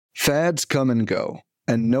Fads come and go,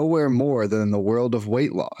 and nowhere more than in the world of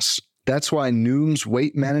weight loss. That's why Noom's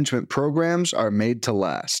weight management programs are made to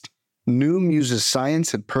last. Noom uses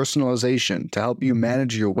science and personalization to help you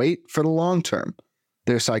manage your weight for the long term.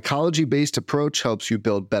 Their psychology-based approach helps you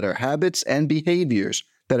build better habits and behaviors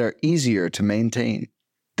that are easier to maintain.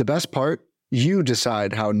 The best part? You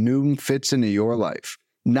decide how Noom fits into your life,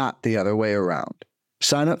 not the other way around.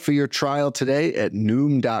 Sign up for your trial today at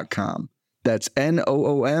Noom.com. That's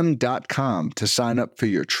Noom.com to sign up for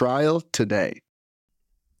your trial today.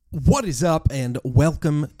 What is up, and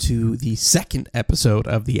welcome to the second episode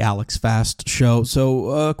of the Alex Fast Show. So,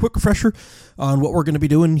 a quick refresher on what we're going to be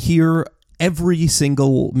doing here. Every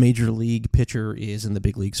single major league pitcher is in the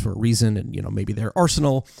big leagues for a reason, and maybe their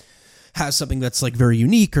arsenal has something that's like very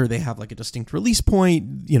unique, or they have like a distinct release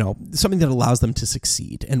point, something that allows them to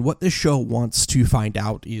succeed. And what this show wants to find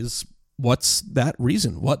out is what's that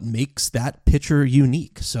reason? What makes that pitcher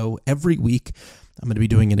unique? So every week, I'm going to be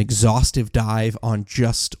doing an exhaustive dive on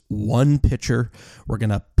just one pitcher. We're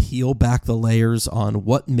going to peel back the layers on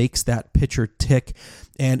what makes that pitcher tick.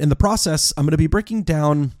 And in the process, I'm going to be breaking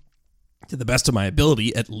down, to the best of my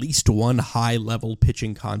ability, at least one high-level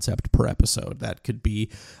pitching concept per episode. That could be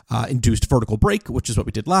induced vertical break, which is what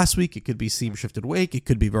we did last week. It could be seam-shifted wake. It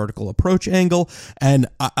could be vertical approach angle. And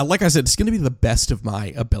like I said, it's going to be the best of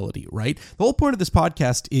my ability, right? The whole point of this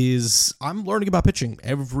podcast is I'm learning about pitching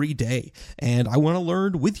every day, and I want to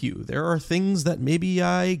learn with you. There are things that maybe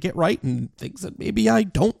I get right and things that maybe I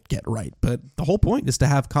don't get right, but the whole point is to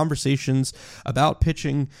have conversations about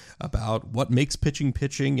pitching, about what makes pitching,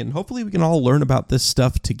 and hopefully we can all learn about this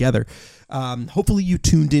stuff together. Hopefully you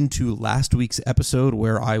tuned into last week's episode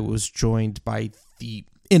where I was joined by the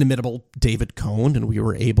inimitable David Cohn, and we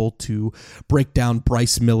were able to break down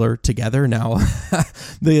Bryce Miller together. Now,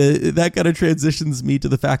 that kind of transitions me to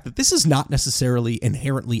the fact that this is not necessarily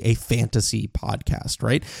inherently a fantasy podcast,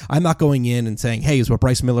 right? I'm not going in and saying, hey, is what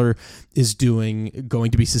Bryce Miller is doing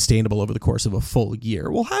going to be sustainable over the course of a full year?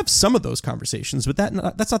 We'll have some of those conversations, but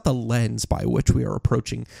that's not the lens by which we are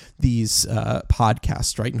approaching these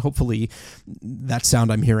podcasts, right? And hopefully that sound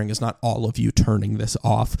I'm hearing is not all of you turning this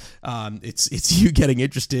off. It's you getting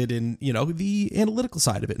interested in, the analytical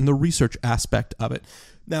side of it and the research aspect of it.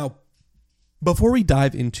 Now, before we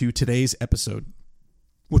dive into today's episode,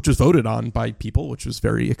 which was voted on by people, which was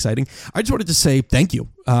very exciting, I just wanted to say thank you.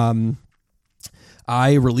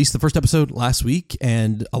 I released the first episode last week,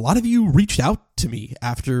 and a lot of you reached out to me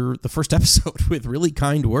after the first episode with really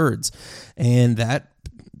kind words, and that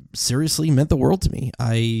seriously meant the world to me.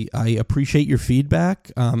 I appreciate your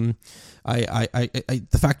feedback. The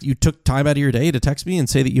fact that you took time out of your day to text me and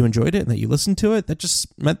say that you enjoyed it and that you listened to it, that just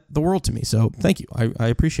meant the world to me. So thank you. I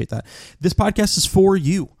appreciate that. This podcast is for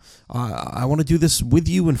you. I want to do this with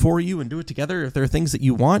you and for you and do it together. If there are things that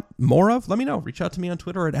you want more of, let me know. Reach out to me on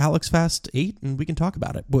Twitter at AlexFast8 and we can talk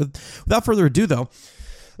about it. Without further ado, though,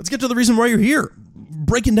 let's get to the reason why you're here.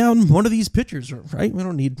 Breaking down one of these pitchers, right? We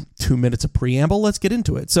don't need 2 minutes of preamble. Let's get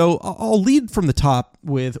into it. So I'll lead from the top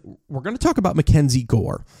with, we're going to talk about MacKenzie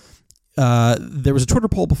Gore. There was a Twitter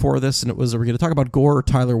poll before this, and it was, are we going to talk about Gore or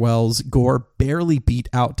Tyler Wells? Gore barely beat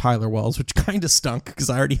out Tyler Wells, which kind of stunk because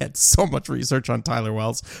I already had so much research on Tyler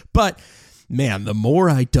Wells. But man, the more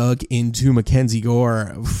I dug into MacKenzie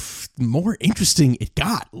Gore, the more interesting it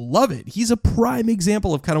got. Love it. He's a prime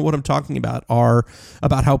example of kind of what I'm talking about,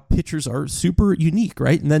 about how pitchers are super unique,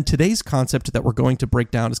 right? And then today's concept that we're going to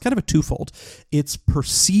break down is kind of a twofold. It's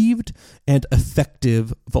perceived and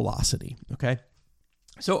effective velocity, okay?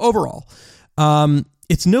 So overall,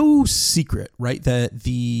 it's no secret, right, that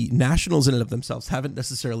the Nationals in and of themselves haven't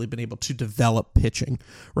necessarily been able to develop pitching,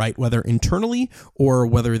 right, whether internally or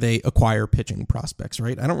whether they acquire pitching prospects,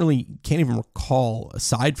 right? Can't even recall,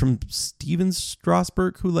 aside from Steven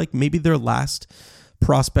Strasburg, who like maybe their last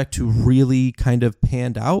prospect who really kind of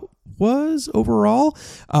panned out was overall.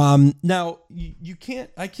 Now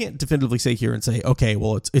I can't definitively say here and say, okay,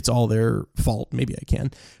 well, it's all their fault. Maybe I can,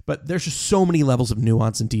 but there's just so many levels of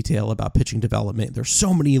nuance and detail about pitching development. There's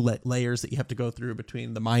so many layers that you have to go through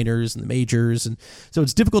between the minors and the majors. And so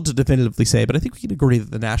it's difficult to definitively say, but I think we can agree that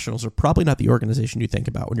the Nationals are probably not the organization you think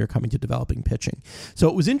about when you're coming to developing pitching. So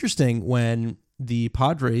it was interesting when the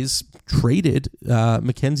Padres traded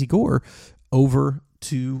MacKenzie Gore over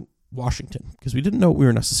to Washington, because we didn't know what we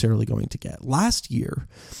were necessarily going to get. Last year,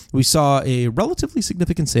 we saw a relatively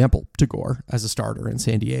significant sample to Gore as a starter in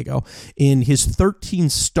San Diego. In his 13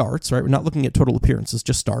 starts, right, we're not looking at total appearances,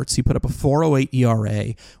 just starts, he put up a 4.08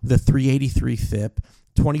 ERA with a 3.83 FIP,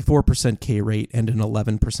 24% K rate, and an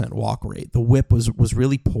 11% walk rate. The whip was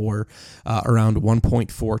really poor, around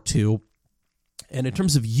 1.42. And in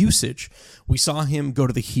terms of usage, we saw him go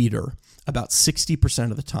to the heater about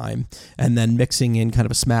 60% of the time, and then mixing in kind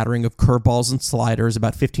of a smattering of curveballs and sliders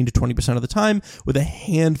about 15 to 20% of the time, with a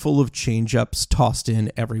handful of changeups tossed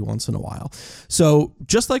in every once in a while. So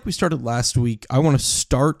just like we started last week, I want to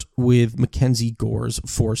start with MacKenzie Gore's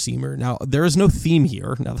four-seamer. Now, there is no theme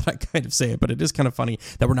here, now that I kind of say it, but it is kind of funny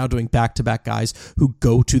that we're now doing back-to-back guys who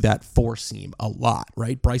go to that four-seam a lot,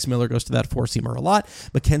 right? Bryce Miller goes to that four-seamer a lot.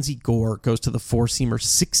 MacKenzie Gore goes to the four-seamer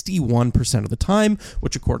 61% of the time,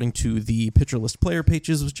 which according to the pitcher list player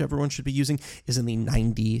pages, which everyone should be using, is in the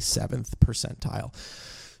 97th percentile.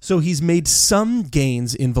 So he's made some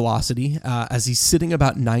gains in velocity as he's sitting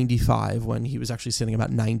about 95 when he was actually sitting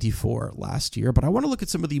about 94 last year. But I want to look at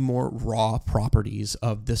some of the more raw properties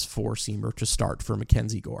of this four-seamer to start for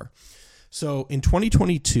MacKenzie Gore. So in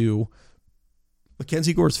 2022,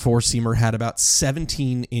 MacKenzie Gore's four-seamer had about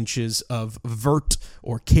 17 inches of vert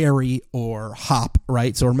or carry or hop,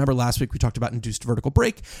 right? So remember last week we talked about induced vertical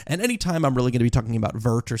break, and anytime I'm really going to be talking about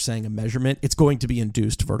vert or saying a measurement, it's going to be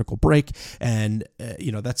induced vertical break, and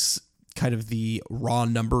that's kind of the raw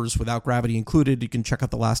numbers without gravity included. You can check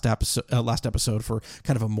out the last episode for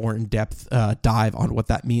kind of a more in-depth dive on what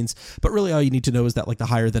that means. But really all you need to know is that like the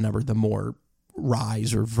higher the number, the more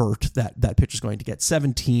rise or vert that pitch is going to get.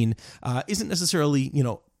 17 isn't necessarily,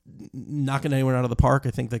 knocking anyone out of the park. I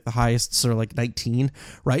think like the highest are like 19,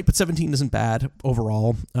 right? But 17 isn't bad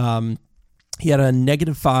overall. He had a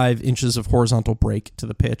 -5 inches of horizontal break to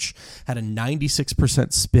the pitch, had a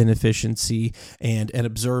 96% spin efficiency, and an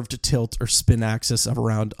observed tilt or spin axis of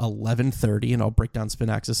around 1130, and I'll break down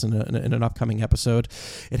spin axis in an upcoming episode.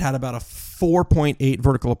 It had about a 4.8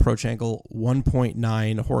 vertical approach angle,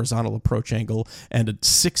 1.9 horizontal approach angle, and a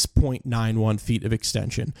 6.91 feet of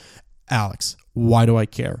extension. Alex, why do I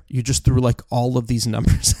care? You just threw like all of these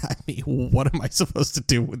numbers at me. What am I supposed to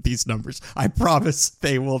do with these numbers? I promise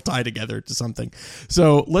they will tie together to something.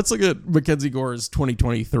 So let's look at MacKenzie Gore's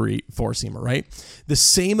 2023 four-seamer, right? The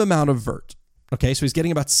same amount of vert. Okay, so he's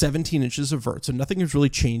getting about 17 inches of vert. So nothing has really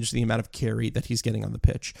changed the amount of carry that he's getting on the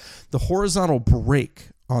pitch. The horizontal break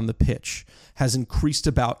on the pitch has increased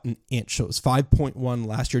about an inch. So it was 5.1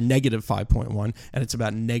 last year, negative 5.1, and it's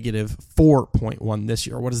about negative 4.1 this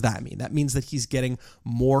year. What does that mean? That means that he's getting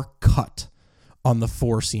more cut on the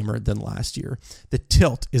four-seamer than last year. The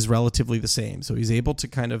tilt is relatively the same. So he's able to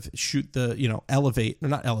kind of shoot he's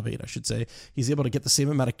able to get the same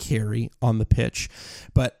amount of carry on the pitch.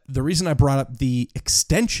 But the reason I brought up the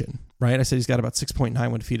extension, right? I said he's got about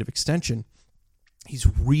 6.91 feet of extension. He's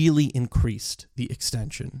really increased the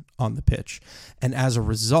extension on the pitch. And as a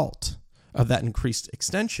result of that increased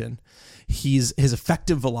extension, his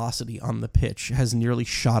effective velocity on the pitch has nearly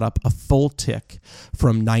shot up a full tick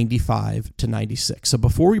from 95 to 96. So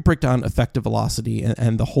before we break down effective velocity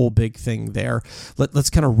and the whole big thing there, let's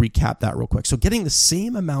kind of recap that real quick. So getting the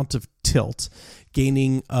same amount of tilt,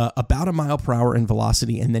 gaining about a mile per hour in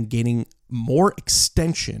velocity, and then gaining more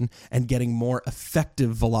extension and getting more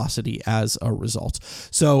effective velocity as a result.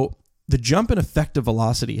 So the jump in effective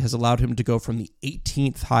velocity has allowed him to go from the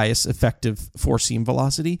 18th highest effective four-seam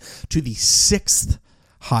velocity to the 6th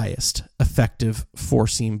highest effective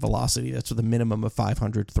four-seam velocity. That's with a minimum of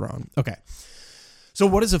 500 thrown. Okay. So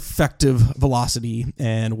what is effective velocity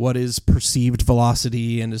and what is perceived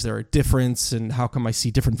velocity, and is there a difference, and how come I see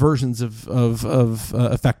different versions of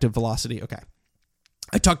effective velocity? Okay.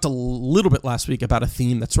 I talked a little bit last week about a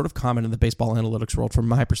theme that's sort of common in the baseball analytics world from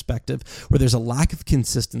my perspective, where there's a lack of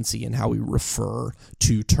consistency in how we refer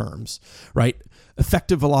to terms, right?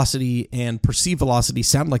 Effective velocity and perceived velocity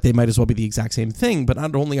sound like they might as well be the exact same thing, but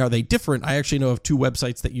not only are they different, I actually know of two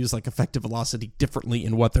websites that use like effective velocity differently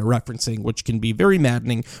in what they're referencing, which can be very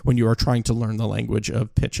maddening when you are trying to learn the language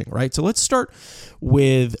of pitching, right? So let's start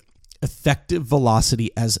with effective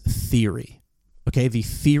velocity as theory. Okay, the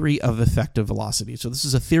theory of effective velocity. So this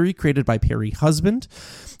is a theory created by Perry Husband,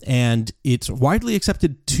 and it's widely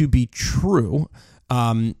accepted to be true,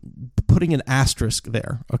 putting an asterisk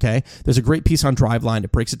there, okay? There's a great piece on Driveline.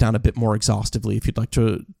 It breaks it down a bit more exhaustively if you'd like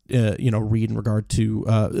to, read in regard to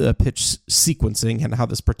pitch sequencing and how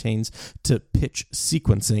this pertains to pitch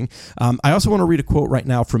sequencing. I also want to read a quote right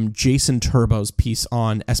now from Jason Turbo's piece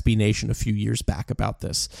on SB Nation a few years back about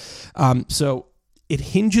this. It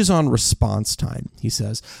hinges on response time, he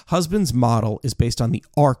says. Husband's model is based on the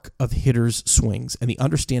arc of hitters' swings and the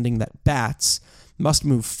understanding that bats must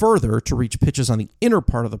move further to reach pitches on the inner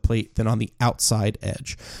part of the plate than on the outside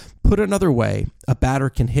edge. Put another way, a batter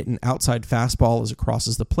can hit an outside fastball as it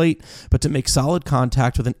crosses the plate, but to make solid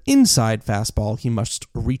contact with an inside fastball, he must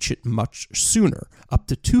reach it much sooner, up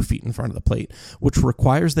to 2 feet in front of the plate, which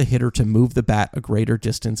requires the hitter to move the bat a greater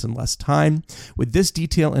distance in less time. With this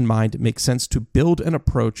detail in mind, it makes sense to build an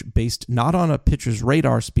approach based not on a pitcher's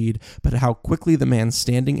radar speed, but how quickly the man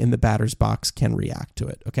standing in the batter's box can react to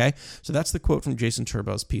it. Okay, so that's the quote from Jason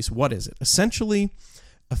Turbo's piece. What is it? Essentially,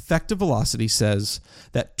 effective velocity says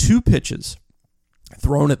that 2 pitches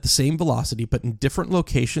thrown at the same velocity but in different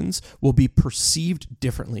locations will be perceived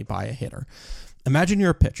differently by a hitter. Imagine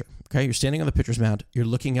you're a pitcher, okay? You're standing on the pitcher's mound. You're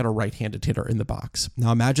looking at a right-handed hitter in the box.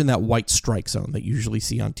 Now imagine that white strike zone that you usually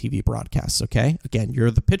see on TV broadcasts, okay? Again, you're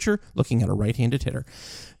the pitcher looking at a right-handed hitter.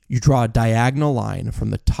 You draw a diagonal line from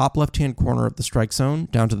the top left-hand corner of the strike zone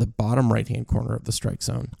down to the bottom right-hand corner of the strike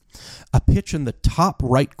zone. A pitch in the top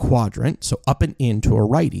right quadrant, so up and in to a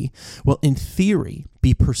righty, will in theory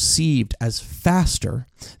be perceived as faster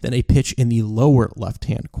than a pitch in the lower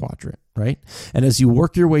left-hand quadrant, right? And as you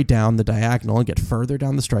work your way down the diagonal and get further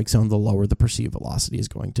down the strike zone, the lower the perceived velocity is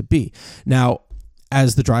going to be. Now,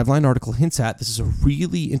 as the Driveline article hints at, this is a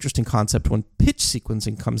really interesting concept when pitch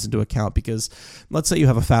sequencing comes into account, because let's say you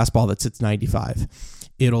have a fastball that sits 95.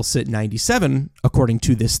 It'll sit 97, according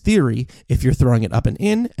to this theory, if you're throwing it up and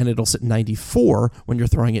in, and it'll sit 94 when you're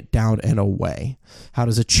throwing it down and away. How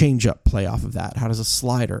does a changeup play off of that? How does a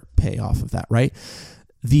slider pay off of that, right?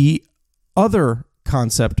 The other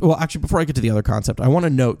concept, well, actually, before I get to the other concept, I want to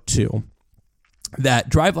note, too,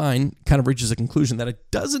 that Driveline kind of reaches a conclusion that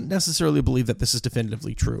it doesn't necessarily believe that this is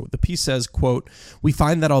definitively true. The piece says, quote, "We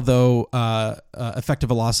find that although effective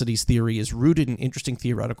velocities theory is rooted in interesting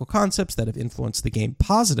theoretical concepts that have influenced the game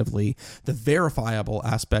positively, the verifiable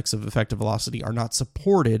aspects of effective velocity are not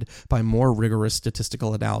supported by more rigorous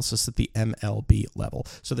statistical analysis at the MLB level."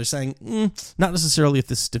 So they're saying, not necessarily if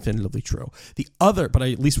this is definitively true. The other, but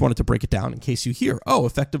I at least wanted to break it down in case you hear, oh,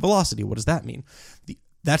 effective velocity, what does that mean?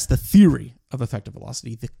 That's the theory of effective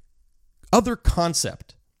velocity. The other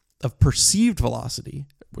concept of perceived velocity,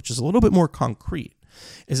 which is a little bit more concrete,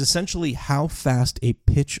 is essentially how fast a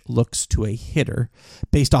pitch looks to a hitter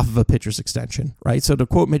based off of a pitcher's extension, right? So to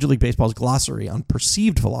quote Major League Baseball's glossary on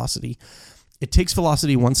perceived velocity, it takes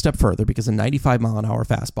velocity one step further because a 95-mile-an-hour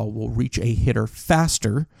fastball will reach a hitter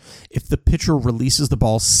faster if the pitcher releases the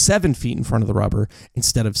ball 7 feet in front of the rubber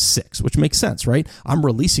instead of 6, which makes sense, right? I'm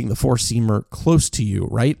releasing the four-seamer close to you,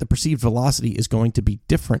 right? The perceived velocity is going to be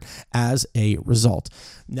different as a result.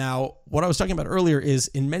 Now, what I was talking about earlier is,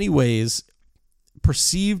 in many ways,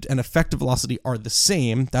 perceived and effective velocity are the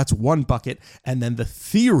same. That's one bucket. And then the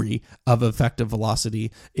theory of effective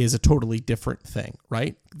velocity is a totally different thing,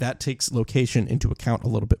 right? That takes location into account a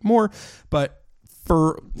little bit more. But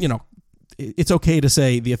for, it's okay to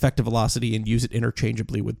say the effective velocity and use it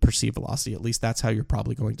interchangeably with perceived velocity. At least that's how you're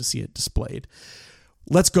probably going to see it displayed.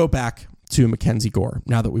 Let's go back to MacKenzie Gore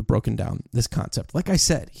now that we've broken down this concept. Like I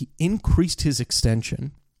said, he increased his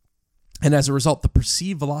extension, and as a result, the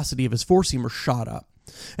perceived velocity of his four-seamer shot up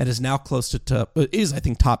and is now close to I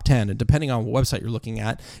think, top 10. And depending on what website you're looking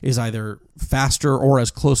at, is either faster or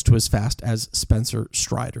as close to as fast as Spencer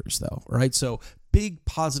Strider's, though. Right? So big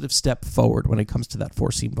positive step forward when it comes to that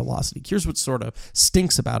four-seam velocity. Here's what sort of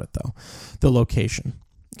stinks about it, though. The location.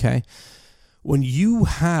 Okay? When you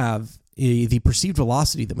have the perceived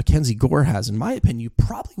velocity that MacKenzie Gore has, in my opinion, you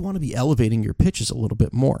probably want to be elevating your pitches a little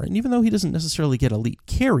bit more. And even though he doesn't necessarily get elite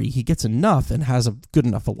carry, he gets enough and has a good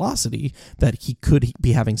enough velocity that he could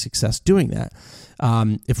be having success doing that.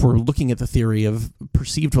 If we're looking at the theory of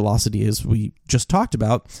perceived velocity, as we just talked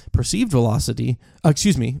about, effective velocity,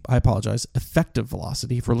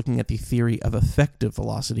 if we're looking at the theory of effective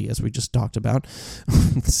velocity, as we just talked about,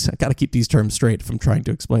 I got to keep these terms straight if I'm trying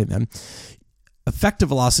to explain them. Effective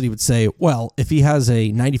velocity would say, well, if he has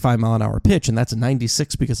a 95-mile-an-hour pitch and that's a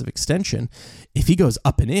 96 because of extension, if he goes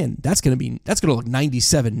up and in, that's going to look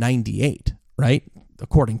 97, 98, right?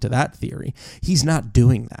 According to that theory. He's not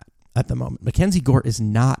doing that at the moment. MacKenzie Gore is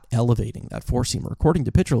not elevating that four-seamer. According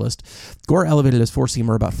to Pitcher List, Gore elevated his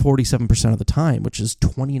four-seamer about 47% of the time, which is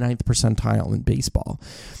 29th percentile in baseball.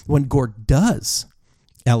 When Gore does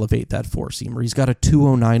elevate that four-seamer, he's got a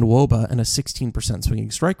 209 WOBA and a 16%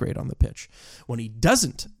 swinging strike rate on the pitch. When he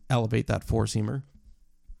doesn't elevate that four-seamer,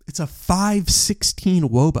 it's a 516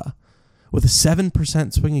 WOBA with a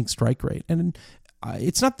 7% swinging strike rate. And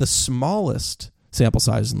it's not the smallest sample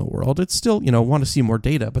size in the world. It's still, want to see more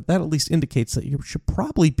data, but that at least indicates that you should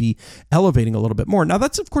probably be elevating a little bit more. Now,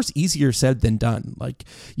 that's, of course, easier said than done. Like,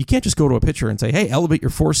 you can't just go to a pitcher and say, hey, elevate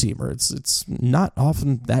your four-seamer. It's not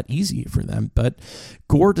often that easy for them, but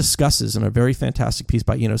Gore discusses in a very fantastic piece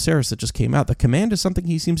by Eno Saris that just came out, the command is something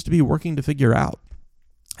he seems to be working to figure out.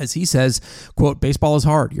 As he says, quote, baseball is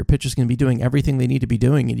hard. Your pitchers can be doing everything they need to be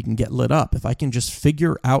doing and you can get lit up. If I can just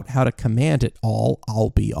figure out how to command it all, I'll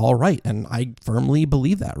be all right. And I firmly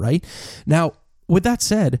believe that, right? Now, with that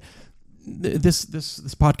said, this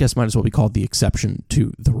podcast might as well be called the exception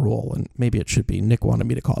to the rule, and maybe it should be. Nick wanted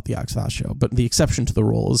me to call it the Alex Fast Show, but the exception to the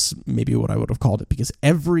rule is maybe what I would have called it, because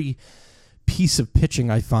every piece of pitching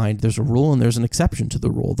I find, there's a rule and there's an exception to the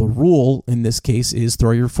rule. The rule in this case is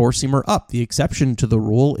throw your four-seamer up. The exception to the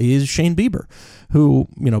rule is Shane Bieber, who,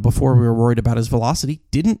 before we were worried about his velocity,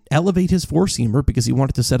 didn't elevate his four-seamer because he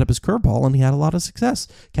wanted to set up his curveball, and he had a lot of success.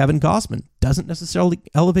 Kevin Gausman doesn't necessarily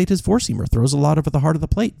elevate his four-seamer, throws a lot over the heart of the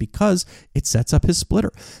plate because it sets up his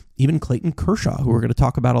splitter. Even Clayton Kershaw, who we're going to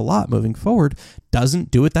talk about a lot moving forward,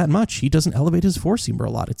 doesn't do it that much. He doesn't elevate his four-seamer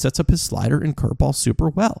a lot. It sets up his slider and curveball super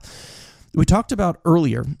well. We talked about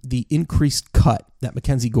earlier the increased cut that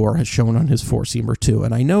MacKenzie Gore has shown on his four-seamer too.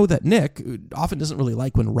 And I know that Nick often doesn't really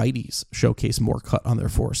like when righties showcase more cut on their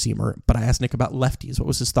four-seamer, but I asked Nick about lefties. What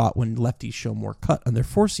was his thought when lefties show more cut on their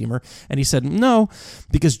four-seamer? And he said, no,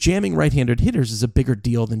 because jamming right-handed hitters is a bigger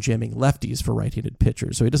deal than jamming lefties for right-handed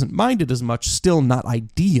pitchers. So he doesn't mind it as much, still not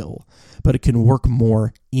ideal, but it can work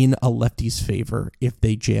more in a lefty's favor if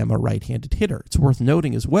they jam a right-handed hitter. It's worth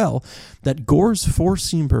noting as well that Gore's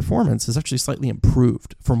four-seam performance is actually slightly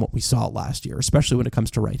improved from what we saw last year, especially when it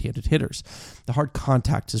comes to right-handed hitters. The hard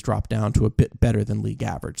contact has dropped down to a bit better than league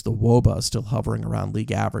average. The WOBA is still hovering around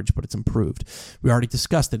league average, but it's improved. We already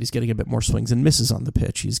discussed that he's getting a bit more swings and misses on the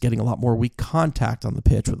pitch. He's getting a lot more weak contact on the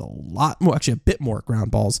pitch with a lot more, actually a bit more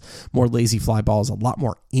ground balls, more lazy fly balls, a lot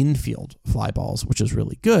more infield fly balls, which is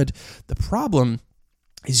really good. The problem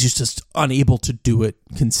is just unable to do it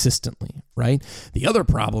consistently, right? The other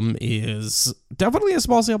problem is definitely a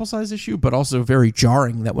small sample size issue, but also very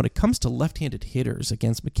jarring that when it comes to left-handed hitters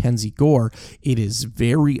against MacKenzie Gore, it is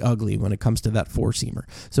very ugly when it comes to that four-seamer.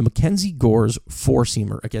 So MacKenzie Gore's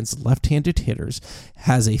four-seamer against left-handed hitters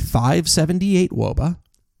has a 578 WOBA,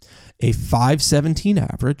 a 517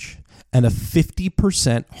 average, and a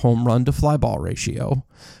 50% home run to fly ball ratio,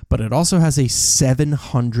 but it also has a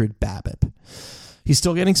 700 BABIP. He's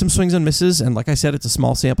still getting some swings and misses, and like I said, it's a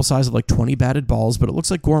small sample size of like 20 batted balls, but it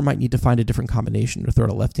looks like Gore might need to find a different combination to throw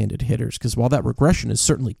to left-handed hitters, because while that regression is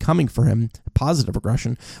certainly coming for him, positive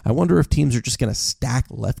regression, I wonder if teams are just going to stack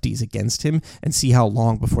lefties against him and see how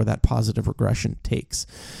long before that positive regression takes.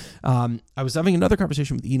 I was having another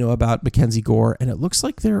conversation with Eno about MacKenzie Gore, and it looks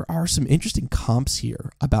like there are some interesting comps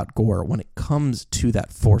here about Gore when it comes to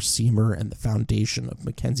that four-seamer and the foundation of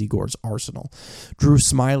MacKenzie Gore's arsenal. Drew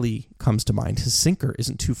Smyly comes to mind. His sinker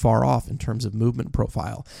isn't too far off in terms of movement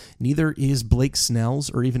profile. Neither is Blake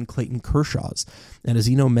Snell's or even Clayton Kershaw's. And as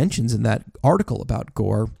Eno mentions in that article about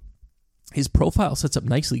Gore, his profile sets up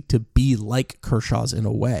nicely to be like Kershaw's in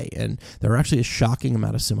a way, and there are actually a shocking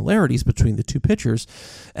amount of similarities between the two pitchers.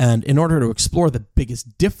 And in order to explore the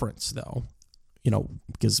biggest difference, though,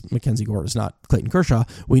 because MacKenzie Gore is not Clayton Kershaw,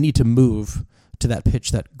 we need to move to that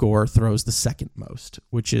pitch that Gore throws the second most,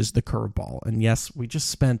 which is the curveball. And yes, we just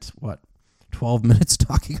spent, 12 minutes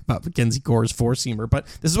talking about MacKenzie Gore's four-seamer, but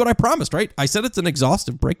this is what I promised, right? I said it's an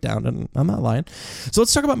exhaustive breakdown, and I'm not lying. So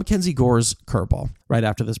let's talk about MacKenzie Gore's curveball right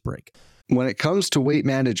after this break. When it comes to weight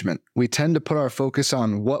management, we tend to put our focus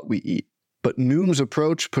on what we eat, but Noom's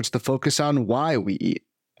approach puts the focus on why we eat,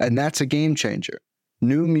 and that's a game changer.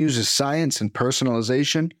 Noom uses science and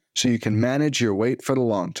personalization so you can manage your weight for the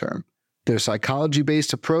long term. Their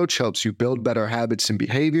psychology-based approach helps you build better habits and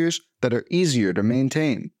behaviors that are easier to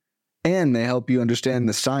maintain, and they help you understand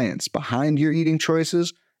the science behind your eating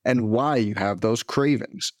choices and why you have those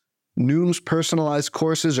cravings. Noom's personalized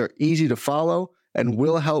courses are easy to follow and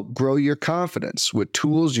will help grow your confidence with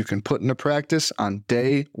tools you can put into practice on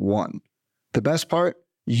day one. The best part?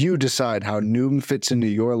 You decide how Noom fits into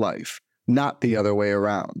your life, not the other way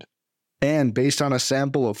around. And based on a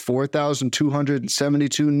sample of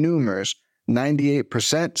 4,272 Noomers,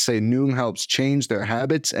 98% say Noom helps change their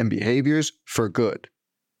habits and behaviors for good.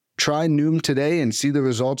 Try Noom today and see the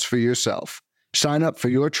results for yourself. Sign up for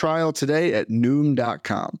your trial today at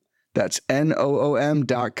Noom.com. That's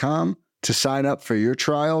Noom.com. to sign up for your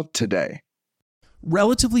trial today.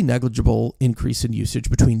 Relatively negligible increase in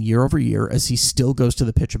usage between year over year as he still goes to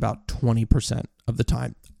the pitch about 20% of the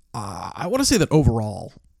time. I want to say that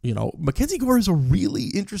overall, MacKenzie Gore is a really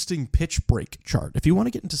interesting pitch break chart. If you want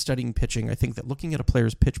to get into studying pitching, I think that looking at a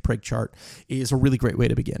player's pitch break chart is a really great way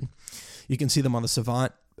to begin. You can see them on the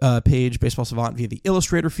Savant page, Baseball Savant, via the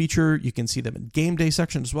Illustrator feature. You can see them in Game Day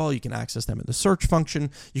section as well. You can access them in the search function.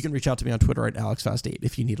 You can reach out to me on Twitter at AlexFast8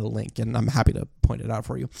 if you need a link, and I'm happy to point it out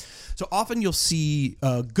for you. So often you'll see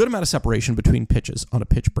a good amount of separation between pitches on a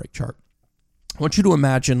pitch break chart. I want you to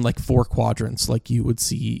imagine like 4 quadrants like you would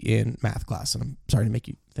see in math class. And I'm sorry to make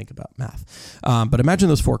you think about math. But imagine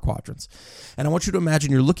those 4 quadrants. And I want you to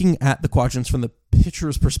imagine you're looking at the quadrants from the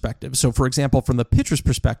pitcher's perspective. So for example, from the pitcher's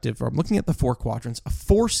perspective, I'm looking at the 4 quadrants, a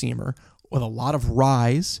 4-seamer with a lot of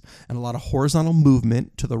rise and a lot of horizontal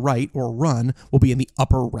movement to the right or run will be in the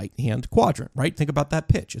upper right-hand quadrant, right? Think about that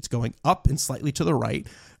pitch. It's going up and slightly to the right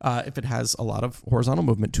if it has a lot of horizontal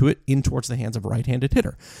movement to it in towards the hands of a right-handed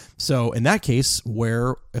hitter. So in that case,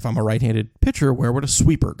 if I'm a right-handed pitcher, where would a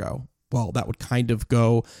sweeper go? Well, that would kind of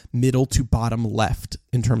go middle to bottom left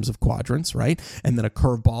in terms of quadrants, right? And then a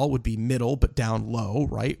curveball would be middle but down low,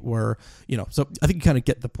 right? Where, so I think you kind of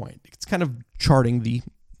get the point. It's kind of charting the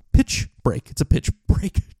pitch break. It's a pitch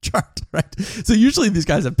break chart, right? So usually these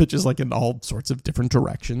guys have pitches like in all sorts of different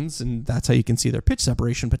directions, and that's how you can see their pitch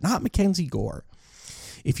separation, but not MacKenzie Gore.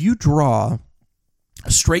 If you draw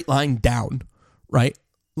a straight line down, right?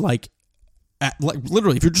 Like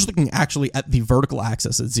literally, if you're just looking actually at the vertical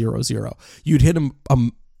axis at 0-0, you'd hit a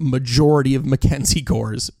majority of MacKenzie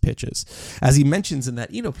Gore's pitches. As he mentions in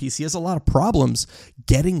that piece, he has a lot of problems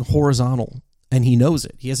getting horizontal, and he knows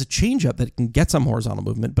it. He has a changeup that can get some horizontal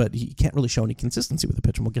movement, but he can't really show any consistency with the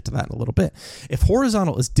pitch, and we'll get to that in a little bit. If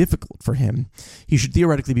horizontal is difficult for him, he should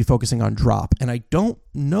theoretically be focusing on drop, and I don't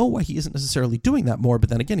know why he isn't necessarily doing that more, but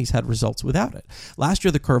then again, he's had results without it. Last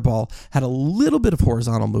year, the curveball had a little bit of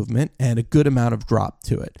horizontal movement and a good amount of drop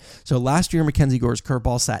to it. So last year, MacKenzie Gore's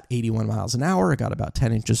curveball sat 81 miles an hour. It got about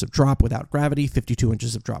 10 inches of drop without gravity, 52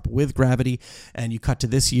 inches of drop with gravity, and you cut to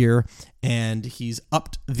this year, and he's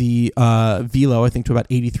upped the velo, I think, to about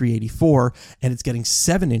 83, 84, and it's getting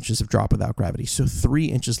 7 inches of drop without gravity, so 3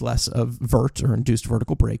 inches less of vert, or induced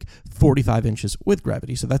vertical break, 45 inches with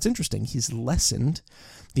gravity. So that's interesting. He's lessened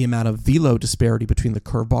the amount of velo disparity between the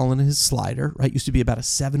curveball and his slider, right? Used to be about a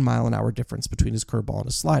 7-mile-an-hour difference between his curveball and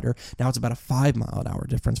his slider. Now it's about a 5-mile-an-hour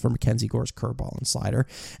difference for MacKenzie Gore's curveball and slider,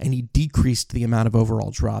 and he decreased the amount of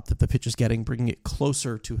overall drop that the pitch is getting, bringing it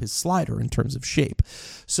closer to his slider in terms of shape.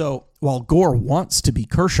 So while Gore wants to be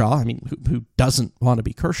Kershaw, I mean, who doesn't want to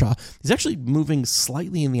be Kershaw, he's actually moving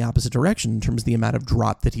slightly in the opposite direction in terms of the amount of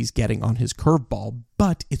drop that he's getting on his curveball,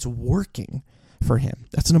 but it's working for him.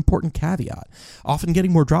 That's an important caveat. Often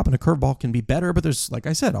getting more drop in a curveball can be better, but there's, like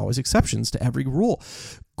I said, always exceptions to every rule.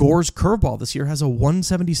 Gore's curveball this year has a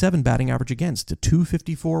 177 batting average against, a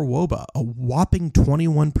 254 WOBA, a whopping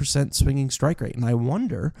 21% swinging strike rate. And I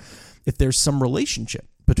wonder if there's some relationship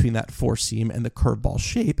between that 4-seam and the curveball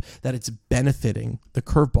shape that it's benefiting the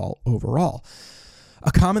curveball overall.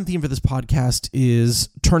 A common theme for this podcast is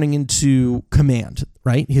turning into command,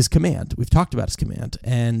 right? His command. We've talked about his command.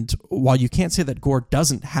 And while you can't say that Gore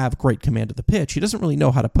doesn't have great command of the pitch, he doesn't really know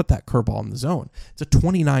how to put that curveball in the zone. It's a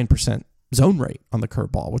 29% zone rate on the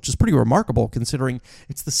curveball, which is pretty remarkable considering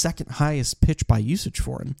it's the second highest pitch by usage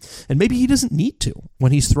for him. And maybe he doesn't need to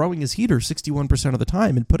when he's throwing his heater 61% of the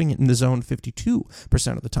time and putting it in the zone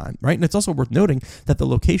 52% of the time, right? And it's also worth noting that the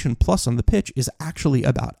location plus on the pitch is actually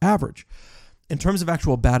about average. In terms of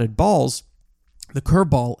actual batted balls, the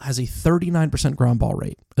curveball has a 39% ground ball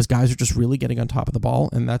rate, as guys are just really getting on top of the ball,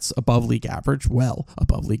 and that's above league average, well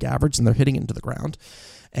above league average, and they're hitting it into the ground.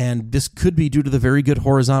 And this could be due to the very good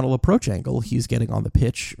horizontal approach angle he's getting on the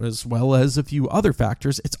pitch, as well as a few other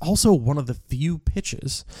factors. It's also one of the few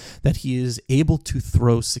pitches that he is able to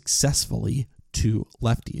throw successfully to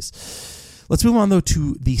lefties. Let's move on, though,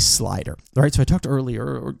 to the slider. All right, so I talked earlier,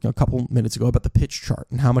 or a couple minutes ago, about the pitch chart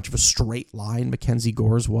and how much of a straight line MacKenzie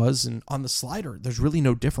Gore's was. And on the slider, there's really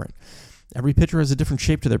no different. Every pitcher has a different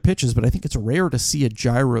shape to their pitches, but I think it's rare to see a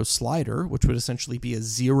gyro slider, which would essentially be a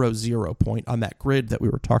 0-0 point on that grid that we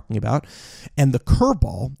were talking about, and the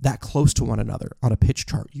curveball that close to one another on a pitch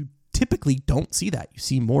chart. You typically don't see that. You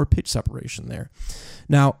see more pitch separation there.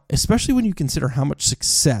 Now, especially when you consider how much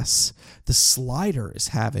success the slider is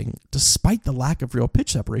having, despite the lack of real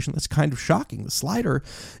pitch separation, that's kind of shocking. The slider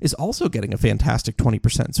is also getting a fantastic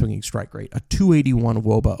 20% swinging strike rate, a 281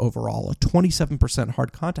 WOBA overall, a 27%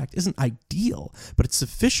 hard contact. Isn't ideal, but it's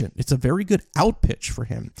sufficient. It's a very good out pitch for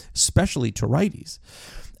him, especially to righties.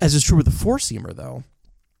 As is true with the 4-seamer, though,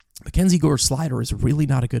 MacKenzie Gore's slider is really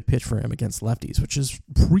not a good pitch for him against lefties, which is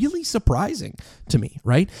really surprising to me,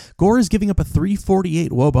 right? Gore is giving up a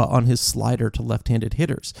 348 WOBA on his slider to left-handed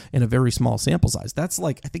hitters in a very small sample size. That's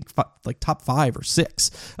like, I think, like top 5 or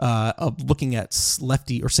 6 of looking at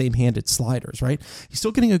lefty or same-handed sliders, right? He's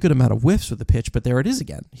still getting a good amount of whiffs with the pitch, but there it is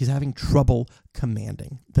again. He's having trouble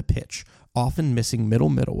commanding the pitch, often missing middle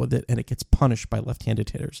with it, and it gets punished by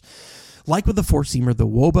left-handed hitters. Like with the four-seamer, the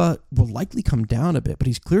WOBA will likely come down a bit, but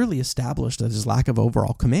he's clearly established that his lack of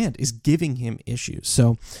overall command is giving him issues.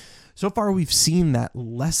 So far we've seen that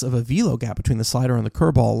less of a velo gap between the slider and the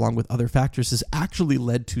curveball, along with other factors, has actually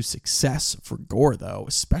led to success for Gore, though,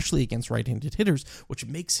 especially against right-handed hitters, which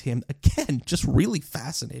makes him, again, just really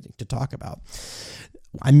fascinating to talk about.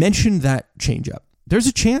 I mentioned that changeup. There's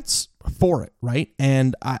a chance for it, right?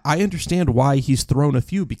 And I understand why he's thrown a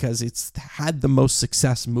few, because it's had the most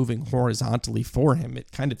success moving horizontally for him.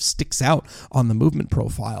 It kind of sticks out on the movement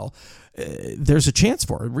profile. There's a chance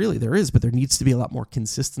for it, really there is, but there needs to be a lot more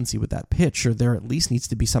consistency with that pitch, or there at least needs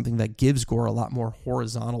to be something that gives Gore a lot more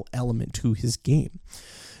horizontal element to his game.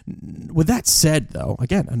 With that said, though,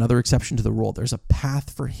 again, another exception to the rule. There's a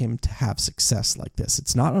path for him to have success like this.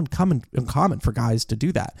 It's not uncommon for guys to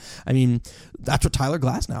do that. I mean, that's what Tyler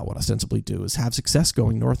Glasnow would ostensibly do, is have success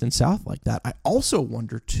going north and south like that. I also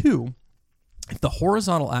wonder, too, if the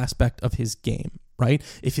horizontal aspect of his game, right,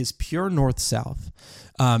 if his pure north-south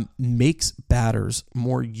makes batters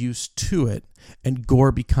more used to it, and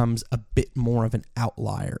Gore becomes a bit more of an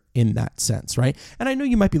outlier in that sense, right? And I know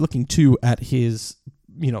you might be looking, too, at his,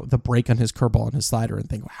 the break on his curveball and his slider and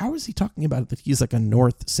think, how is he talking about it that he's like a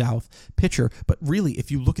north-south pitcher? But really,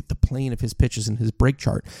 if you look at the plane of his pitches in his break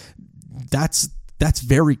chart, that's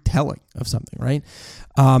very telling of something, right?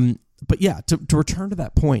 But yeah, to return to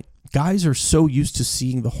that point, guys are so used to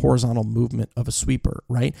seeing the horizontal movement of a sweeper,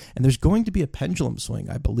 right? And there's going to be a pendulum swing,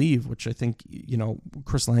 I believe, which I think,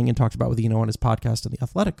 Chris Langan talked about with on his podcast on The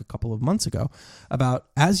Athletic a couple of months ago, about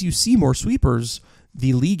as you see more sweepers,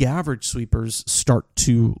 the league average sweepers start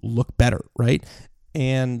to look better, right?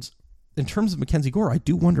 And in terms of MacKenzie Gore, I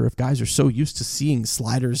do wonder if guys are so used to seeing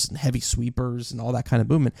sliders and heavy sweepers and all that kind of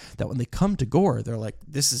movement that when they come to Gore, they're like,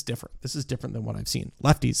 this is different. This is different than what I've seen.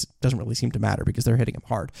 Lefties doesn't really seem to matter because they're hitting him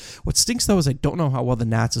hard. What stinks, though, is I don't know how well the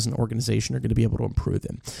Nats as an organization are going to be able to improve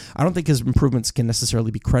him. I don't think his improvements can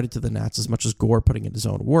necessarily be credited to the Nats as much as Gore putting in his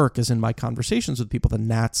own work, as in my conversations with people, the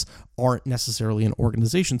Nats aren't necessarily an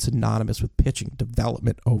organization synonymous with pitching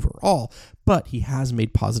development overall, but he has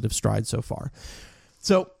made positive strides so far.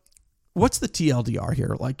 So, what's the TLDR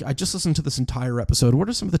here? Like, I just listened to this entire episode. What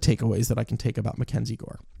are some of the takeaways that I can take about MacKenzie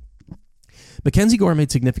Gore? MacKenzie Gore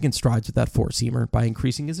made significant strides with that four-seamer by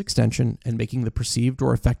increasing his extension and making the perceived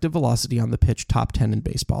or effective velocity on the pitch top 10 in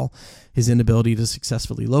baseball. His inability to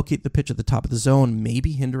successfully locate the pitch at the top of the zone may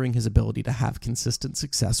be hindering his ability to have consistent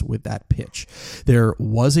success with that pitch. There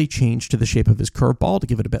was a change to the shape of his curveball to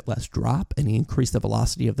give it a bit less drop, and he increased the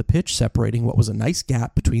velocity of the pitch, separating what was a nice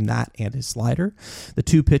gap between that and his slider. The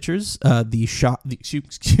two pitches,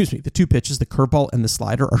 the two pitches, the curveball and the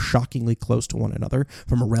slider, are shockingly close to one another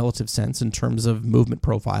from a relative sense in terms of movement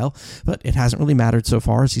profile, but it hasn't really mattered so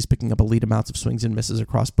far as he's picking up elite amounts of swings and misses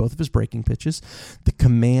across both of his breaking pitches. The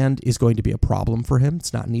command is going to be a problem for him.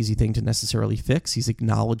 It's not an easy thing to necessarily fix. He's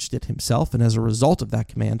acknowledged it himself, and as a result of that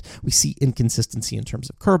command, we see inconsistency in terms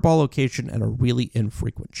of curveball location and a really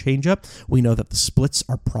infrequent changeup. We know that the splits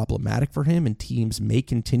are problematic for him, and teams may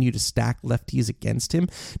continue to stack lefties against him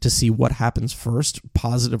to see what happens first,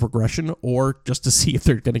 positive regression, or just to see if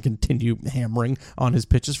they're going to continue hammering on his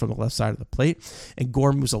pitches from the left side of the plate. And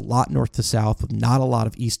Gore moves a lot north to south with not a lot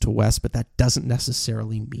of east to west, but that doesn't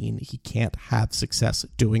necessarily mean he can't have success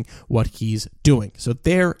doing what he's doing. So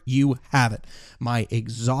there you have it. My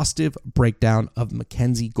exhaustive breakdown of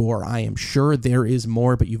MacKenzie Gore. I am sure there is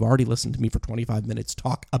more, but you've already listened to me for 25 minutes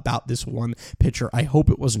talk about this one pitcher. I hope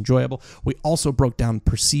it was enjoyable. We also broke down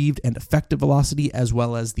perceived and effective velocity, as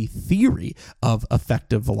well as the theory of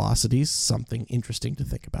effective velocities, something interesting to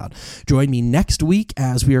think about. Join me next week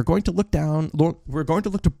as we are going to look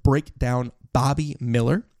to break down Bobby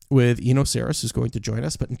Miller with Eno Saris, who's going to join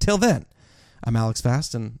us. But until then, I'm Alex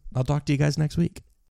Fast, and I'll talk to you guys next week.